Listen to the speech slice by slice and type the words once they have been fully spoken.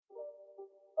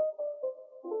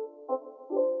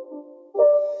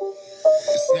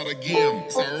not a game,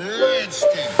 it's a rich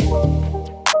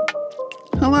thing.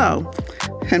 Hello,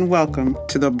 and welcome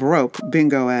to The Broke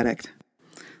Bingo Addict.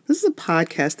 This is a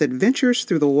podcast that ventures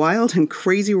through the wild and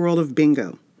crazy world of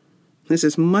bingo. This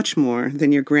is much more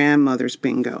than your grandmother's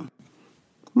bingo.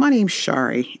 My name's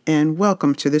Shari, and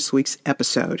welcome to this week's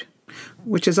episode,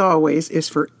 which as always is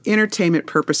for entertainment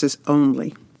purposes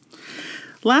only.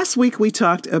 Last week we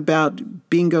talked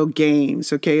about bingo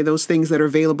games, okay? Those things that are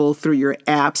available through your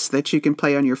apps that you can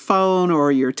play on your phone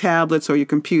or your tablets or your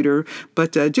computer,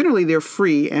 but generally they're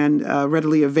free and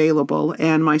readily available.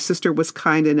 And my sister was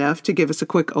kind enough to give us a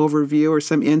quick overview or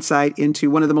some insight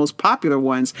into one of the most popular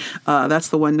ones. That's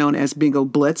the one known as Bingo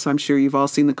Blitz. I'm sure you've all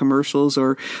seen the commercials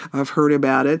or have heard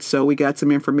about it, so we got some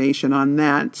information on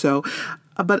that.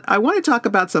 But I want to talk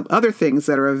about some other things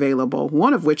that are available,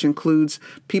 one of which includes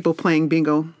people playing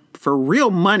bingo for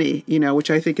real money, which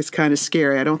I think is kind of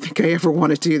scary. I don't think I ever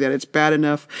want to do that. It's bad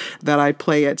enough that I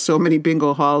play at so many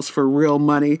bingo halls for real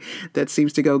money that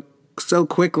seems to go so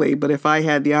quickly. But if I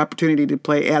had the opportunity to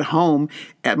play at home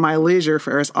at my leisure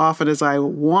for as often as I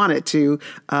wanted to,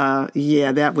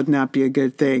 that would not be a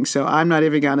good thing. So I'm not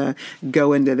even going to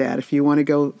go into that. If you want to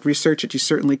go research it, you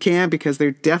certainly can, because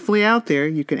they're definitely out there.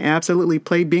 You can absolutely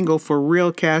play bingo for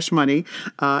real cash money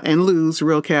and lose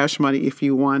real cash money if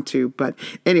you want to. But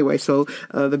anyway, so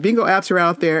the bingo apps are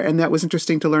out there, and that was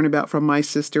interesting to learn about from my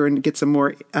sister and get some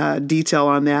more detail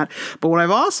on that. But what I've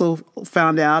also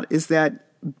found out is that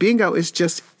bingo is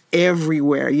just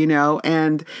everywhere,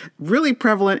 and really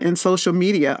prevalent in social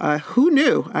media. Who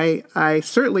knew? I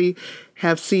certainly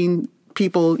have seen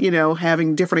people,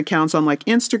 having different accounts on like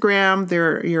Instagram.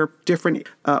 There are different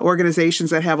organizations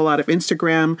that have a lot of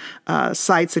Instagram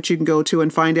sites that you can go to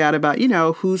and find out about,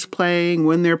 who's playing,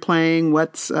 when they're playing,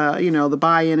 what's, the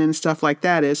buy-in and stuff like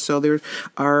that is. So there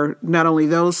are not only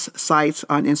those sites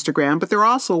on Instagram, but there are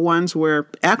also ones where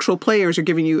actual players are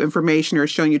giving you information or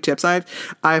showing you tips.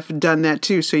 I've done that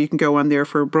too. So you can go on there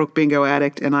for Broke Bingo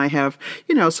Addict, and I have,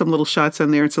 some little shots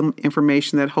on there and some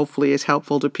information that hopefully is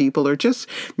helpful to people, or just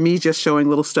me showing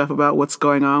little stuff about what's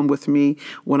going on with me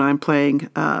when I'm playing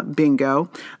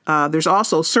bingo. There's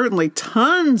also certainly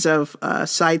tons of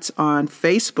sites on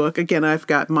Facebook. Again, I've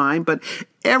got mine, but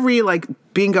every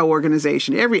bingo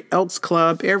organization, every Elks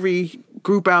Club, every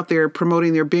group out there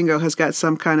promoting their bingo has got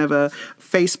some kind of a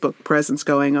Facebook presence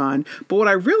going on. But what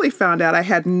I really found out, I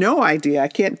had no idea. I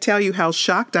can't tell you how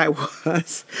shocked I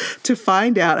was to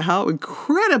find out how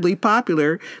incredibly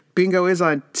popular bingo is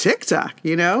on TikTok.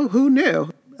 Who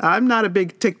knew? I'm not a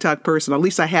big TikTok person. At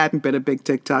least I hadn't been a big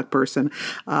TikTok person.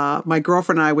 My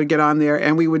girlfriend and I would get on there,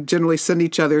 and we would generally send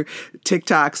each other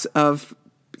TikToks of,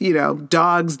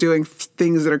 dogs doing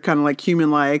things that are kind of like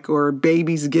human-like, or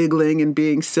babies giggling and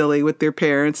being silly with their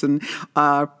parents, and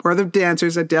or the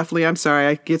dancers.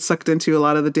 I get sucked into a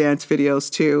lot of the dance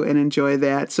videos too and enjoy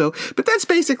that. So, but that's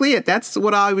basically it. That's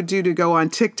what I would do to go on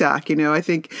TikTok. I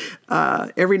think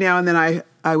every now and then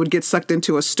I would get sucked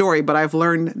into a story, but I've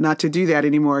learned not to do that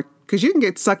anymore, because you can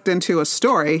get sucked into a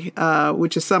story,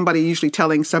 which is somebody usually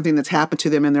telling something that's happened to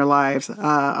them in their lives.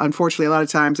 Unfortunately, a lot of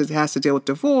times it has to deal with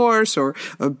divorce or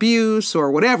abuse or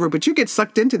whatever, but you get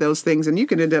sucked into those things, and you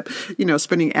can end up,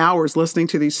 spending hours listening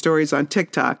to these stories on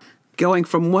TikTok, going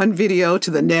from one video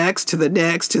to the next, to the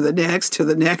next, to the next, to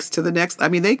the next, to the next. I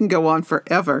mean, they can go on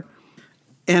forever.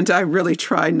 And I really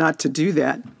try not to do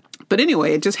that. But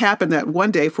anyway, it just happened that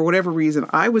one day, for whatever reason,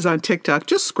 I was on TikTok,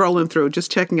 just scrolling through,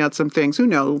 just checking out some things. Who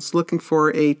knows, looking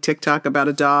for a TikTok about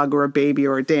a dog or a baby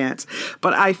or a dance.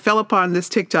 But I fell upon this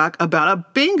TikTok about a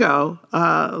bingo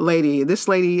lady. This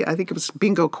lady, I think it was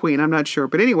Bingo Queen, I'm not sure.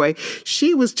 But anyway,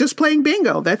 she was just playing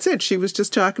bingo. That's it. She was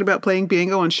just talking about playing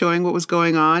bingo and showing what was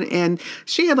going on. And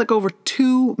she had over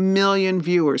 2 million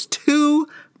viewers. 2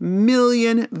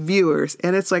 million viewers.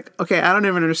 And it's like, okay, I don't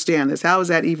even understand this. How is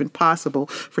that even possible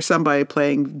for somebody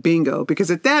playing bingo?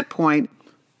 Because at that point,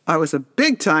 I was a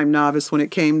big time novice when it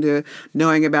came to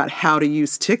knowing about how to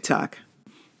use TikTok.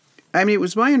 I mean, it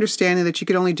was my understanding that you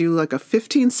could only do a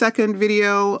 15-second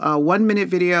video, a 1-minute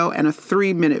video, and a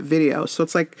 3-minute video. So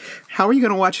it's like, how are you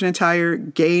going to watch an entire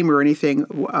game or anything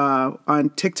on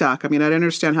TikTok? I mean, I don't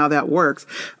understand how that works.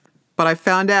 But I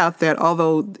found out that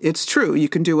although it's true, you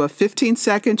can do a 15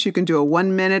 seconds, you can do a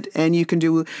 1 minute, and you can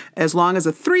do as long as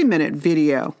a 3-minute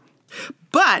video.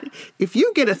 But if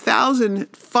you get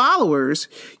 1,000 followers,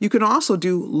 you can also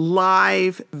do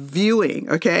live viewing,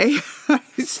 okay? I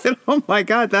said, oh my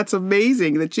God, that's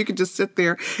amazing that you can just sit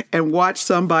there and watch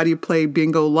somebody play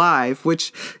bingo live,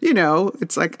 which,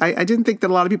 it's like, I didn't think that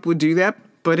a lot of people would do that.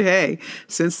 But hey,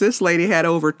 since this lady had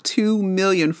over 2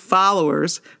 million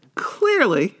followers,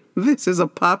 clearly this is a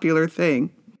popular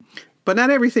thing. But not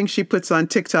everything she puts on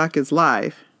TikTok is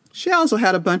live. She also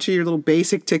had a bunch of your little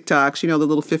basic TikToks, the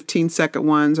little 15-second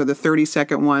ones or the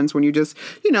 30-second ones when you're just,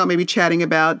 maybe chatting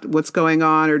about what's going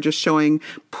on or just showing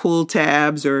pull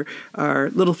tabs or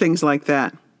little things like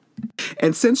that.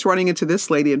 And since running into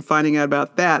this lady and finding out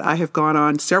about that, I have gone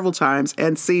on several times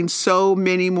and seen so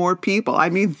many more people. I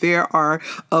mean, there are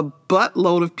a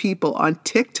buttload of people on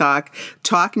TikTok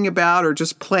talking about or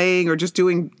just playing or just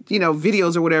doing,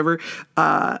 videos or whatever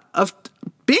of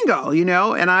bingo,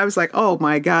 and I was like, oh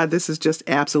my God, this is just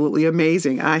absolutely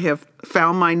amazing. I have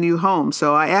found my new home.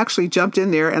 So I actually jumped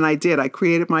in there and I did. I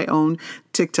created my own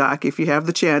TikTok. If you have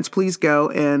the chance, please go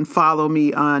and follow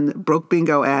me on Broke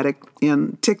Bingo Addict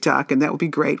in TikTok, and that would be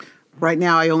great. Right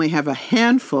now, I only have a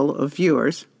handful of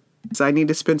viewers. So I need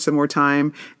to spend some more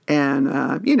time and,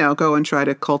 go and try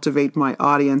to cultivate my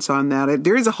audience on that.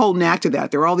 There is a whole knack to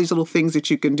that. There are all these little things that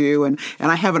you can do. And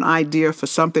I have an idea for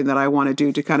something that I want to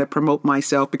do to kind of promote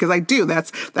myself because I do.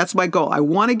 That's my goal. I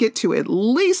want to get to at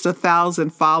least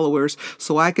 1,000 followers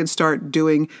so I can start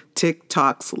doing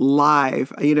TikToks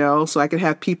live, so I can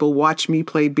have people watch me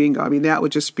play bingo. I mean, that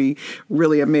would just be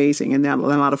really amazing and a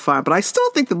lot of fun. But I still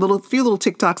think the few little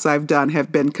TikToks I've done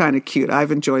have been kind of cute.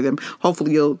 I've enjoyed them.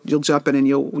 Hopefully you'll jump in and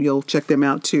you'll check them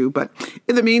out too. But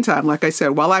in the meantime, like I said,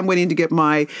 while I'm waiting to get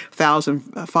my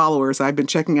 1,000 followers, I've been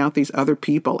checking out these other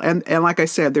people. And like I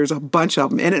said, there's a bunch of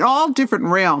them and in all different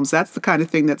realms. That's the kind of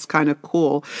thing that's kind of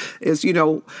cool is,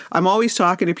 I'm always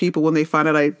talking to people when they find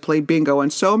out I play bingo.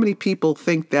 And so many people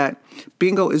think that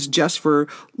bingo is just for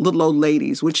little old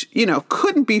ladies, which,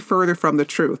 couldn't be further from the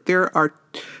truth. There are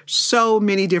so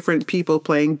many different people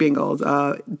playing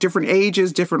bingo, different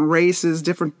ages, different races,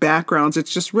 different backgrounds.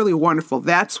 It's just really wonderful.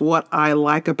 That's what I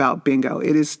like about bingo.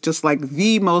 It is just like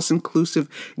the most inclusive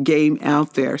game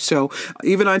out there. So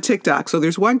even on TikTok. So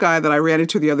there's one guy that I ran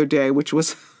into the other day, which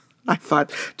was I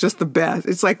thought just the best.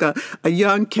 It's like a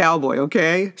young cowboy,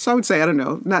 okay? So I would say, I don't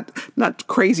know, not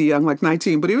crazy young, like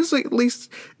 19, but he was like at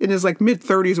least in his like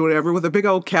mid-30s or whatever with a big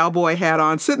old cowboy hat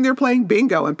on, sitting there playing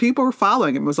bingo, and people were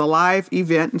following him. It was a live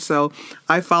event, and so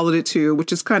I followed it too,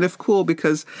 which is kind of cool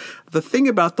because the thing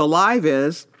about the live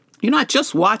is you're not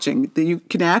just watching. You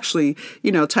can actually,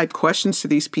 type questions to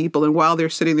these people. And while they're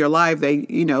sitting there live, they,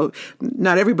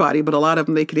 not everybody, but a lot of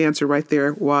them, they can answer right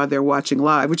there while they're watching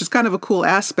live, which is kind of a cool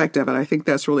aspect of it. I think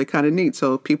that's really kind of neat.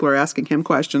 So people are asking him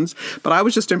questions. But I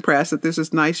was just impressed that there's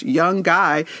this nice young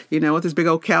guy, with his big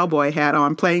old cowboy hat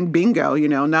on playing bingo,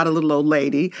 not a little old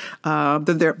lady. But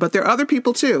there are other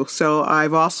people too. So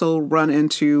I've also run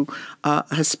into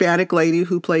a Hispanic lady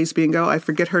who plays bingo. I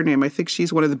forget her name. I think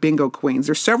she's one of the bingo queens.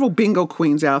 There's several bingo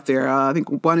queens out there. I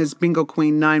think one is Bingo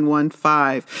Queen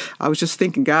 915. I was just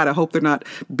thinking, God, I hope they're not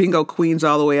bingo queens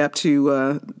all the way up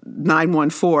to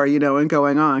 914, and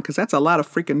going on, because that's a lot of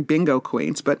freaking bingo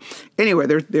queens. But anyway,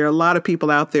 there are a lot of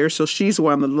people out there. So she's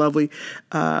one, the lovely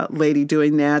lady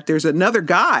doing that. There's another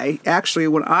guy, actually,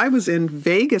 when I was in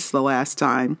Vegas the last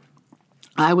time,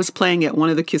 I was playing at one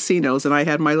of the casinos and I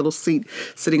had my little seat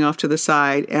sitting off to the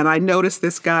side, and I noticed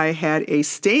this guy had a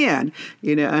stand,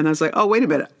 and I was like, oh, wait a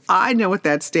minute. I know what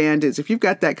that stand is. If you've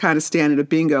got that kind of stand at a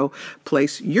bingo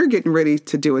place, you're getting ready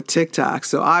to do a TikTok.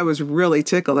 So I was really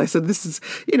tickled. I said, this is,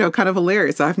 kind of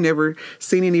hilarious. I've never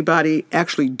seen anybody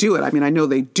actually do it. I mean, I know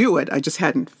they do it. I just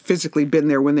hadn't physically been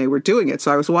there when they were doing it.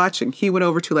 So I was watching. He went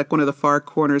over to like one of the far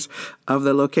corners of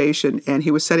the location and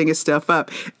he was setting his stuff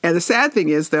up. And the sad thing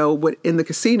is, though, in the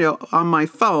casino on my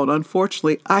phone,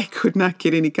 unfortunately, I could not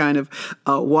get any kind of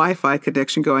Wi-Fi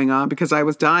connection going on because I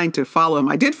was dying to follow him.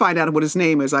 I did find out what his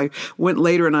name is. I went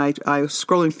later and I was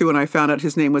scrolling through and I found out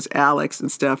his name was Alex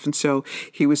and stuff. And so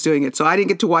he was doing it. So I didn't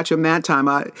get to watch him that time.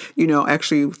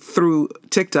 Actually through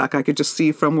TikTok, I could just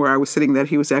see from where I was sitting that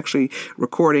he was actually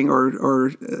recording or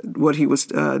what he was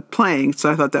playing.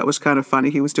 So I thought that was kind of funny.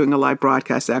 He was doing a live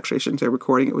broadcast. Actually, I shouldn't say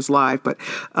recording. It was live. But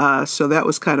so that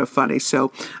was kind of funny.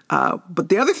 So, but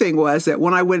the other thing was that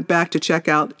when I went back to check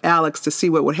out Alex to see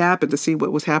what would happen, to see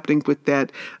what was happening with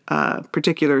that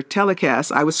particular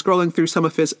telecast, I was scrolling through some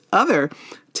of his other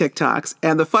TikToks.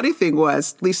 And the funny thing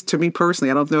was, at least to me personally,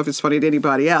 I don't know if it's funny to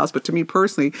anybody else, but to me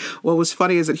personally, what was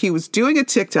funny is that he was doing a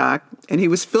TikTok and he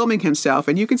was filming himself,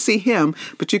 and you can see him,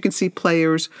 but you can see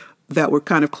players that were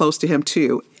kind of close to him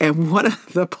too. And one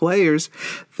of the players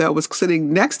that was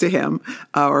sitting next to him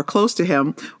or close to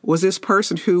him was this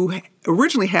person who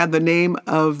originally had the name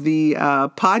of the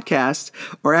podcast,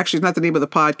 or actually not the name of the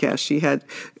podcast.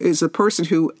 Is a person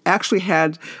who actually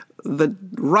had the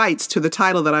rights to the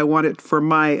title that I wanted for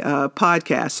my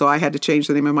podcast. So I had to change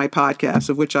the name of my podcast,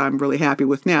 of which I'm really happy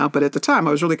with now. But at the time,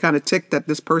 I was really kind of ticked that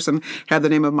this person had the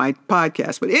name of my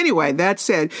podcast. But anyway, that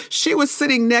said, she was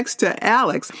sitting next to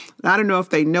Alex. I don't know if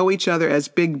they know each other as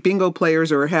big bingo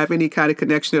players or have any kind of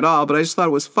connection at all, but I just thought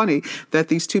it was funny that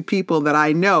these two people that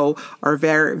I know are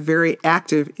very, very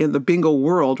active in the bingo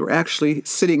world were actually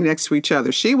sitting next to each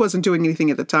other. She wasn't doing anything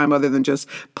at the time other than just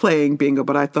playing bingo,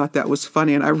 but I thought that was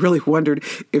funny, and I really wondered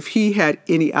if he had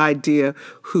any idea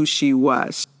who she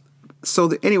was.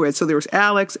 So anyway, so there was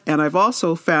Alex, and I've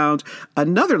also found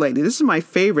another lady. This is my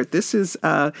favorite. This is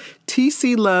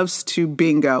TC Loves to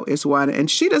Bingo is one, and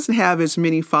she doesn't have as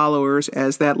many followers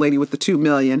as that lady with the 2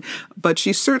 million, but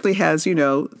she certainly has,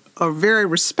 a very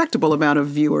respectable amount of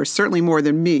viewers, certainly more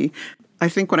than me. I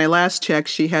think when I last checked,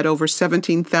 she had over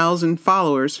 17,000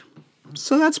 followers.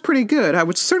 So that's pretty good. I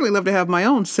would certainly love to have my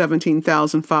own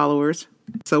 17,000 followers.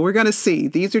 So we're going to see.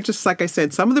 These are just, like I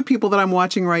said, some of the people that I'm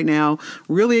watching right now,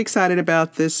 really excited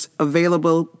about this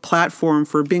available platform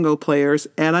for bingo players.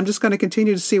 And I'm just going to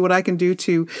continue to see what I can do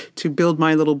to build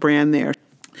my little brand there.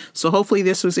 So hopefully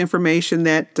this was information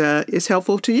that is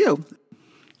helpful to you.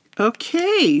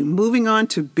 Okay, moving on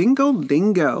to Bingo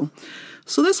Lingo.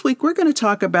 So this week, we're going to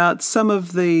talk about some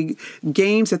of the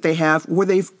games that they have where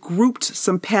they've grouped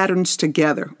some patterns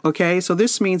together, okay? So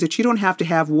this means that you don't have to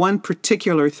have one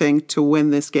particular thing to win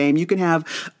this game. You can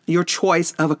have your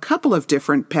choice of a couple of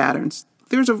different patterns.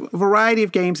 There's a variety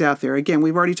of games out there. Again,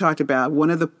 we've already talked about one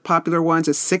of the popular ones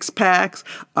is 6-packs.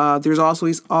 There's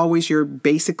also always your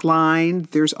basic line.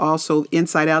 There's also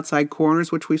inside-outside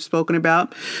corners, which we've spoken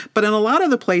about. But in a lot of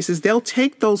the places, they'll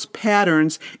take those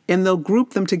patterns and they'll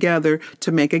group them together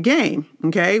to make a game,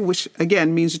 okay? Which,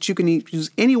 again, means that you can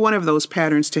use any one of those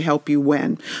patterns to help you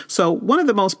win. So one of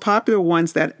the most popular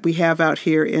ones that we have out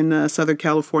here in Southern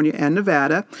California and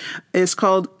Nevada is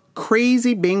called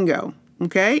Crazy Bingo.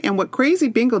 Okay, and what Crazy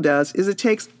Bingo does is it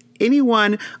takes any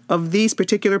one of these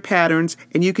particular patterns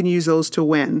and you can use those to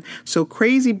win. So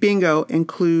Crazy Bingo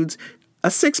includes a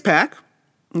 6-pack,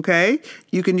 okay?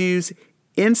 You can use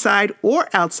inside or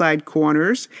outside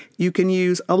corners. You can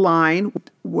use a line,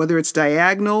 whether it's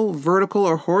diagonal, vertical,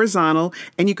 or horizontal,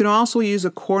 and you can also use a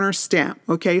corner stamp,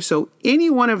 okay? So any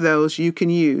one of those you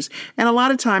can use. And a lot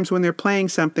of times when they're playing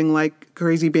something like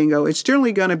Crazy Bingo, it's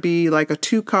generally going to be like a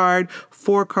 2-card,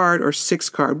 4-card, or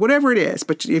 6-card, whatever it is.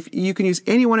 But if you can use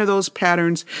any one of those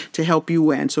patterns to help you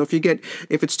win. So if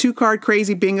it's 2-card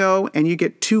Crazy Bingo and you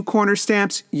get 2 corner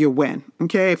stamps, you win.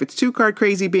 Okay, if it's 2-card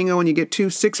Crazy Bingo and you get 2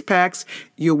 6-packs,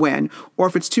 you win. Or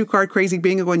if it's 2-card Crazy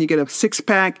Bingo and you get a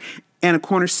 6-pack and a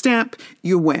corner stamp,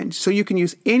 you win. So you can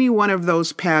use any one of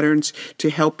those patterns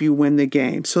to help you win the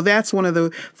game. So that's one of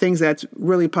the things that's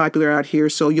really popular out here.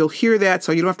 So you'll hear that,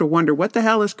 so you don't have to wonder, what the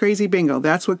hell is Crazy Bingo?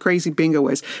 That's what Crazy Bingo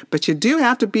is. But you do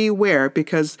have to be aware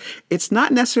because it's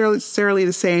not necessarily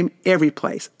the same every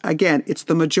place. Again, it's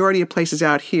the majority of places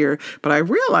out here. But I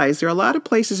realize there are a lot of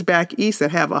places back east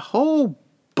that have a whole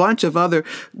bunch of other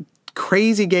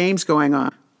crazy games going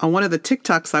on. On one of the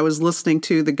TikToks I was listening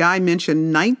to, the guy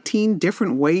mentioned 19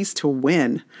 different ways to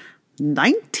win.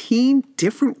 19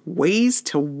 different ways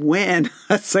to win.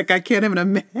 That's like, I can't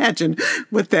even imagine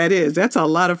what that is. That's a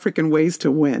lot of freaking ways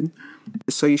to win.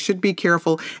 So you should be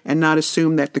careful and not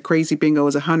assume that the Crazy Bingo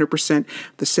is 100%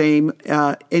 the same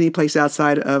any place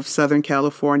outside of Southern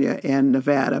California and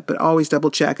Nevada, but always double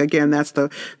check. Again, that's the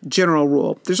general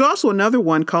rule. There's also another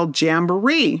one called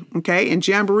Jamboree, okay? And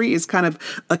Jamboree is kind of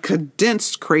a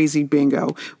condensed Crazy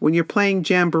Bingo. When you're playing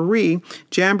Jamboree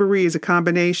is a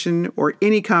combination or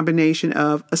any combination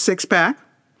of a 6-pack,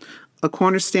 a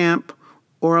corner stamp,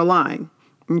 or a line.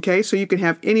 Okay, so you can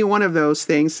have any one of those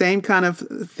things. Same kind of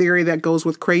theory that goes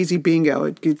with Crazy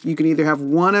Bingo. You can either have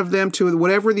one of them to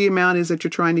whatever the amount is that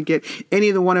you're trying to get. Any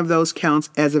of the one of those counts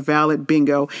as a valid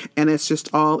bingo, and it's just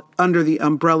all under the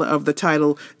umbrella of the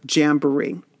title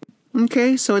Jamboree.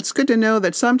 Okay, so it's good to know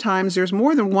that sometimes there's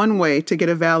more than one way to get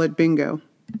a valid bingo.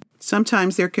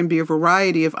 Sometimes there can be a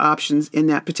variety of options in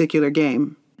that particular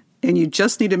game, and you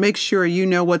just need to make sure you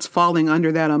know what's falling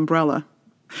under that umbrella.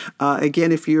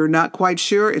 Again, if you're not quite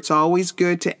sure, it's always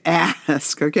good to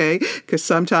ask, okay? Because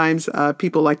sometimes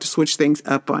people like to switch things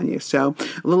up on you. So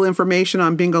a little information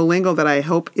on Bingo Lingo that I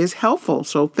hope is helpful.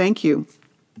 So thank you.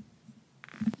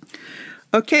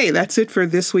 Okay, that's it for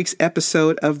this week's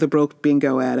episode of The Broke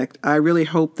Bingo Addict. I really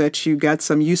hope that you got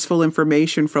some useful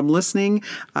information from listening.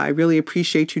 I really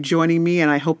appreciate you joining me, and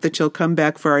I hope that you'll come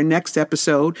back for our next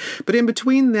episode. But in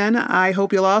between then, I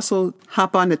hope you'll also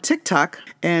hop on to TikTok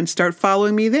and start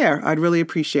following me there. I'd really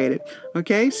appreciate it.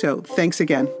 Okay, so thanks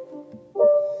again.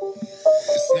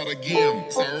 It's not a game,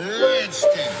 it's a rich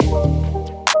thing.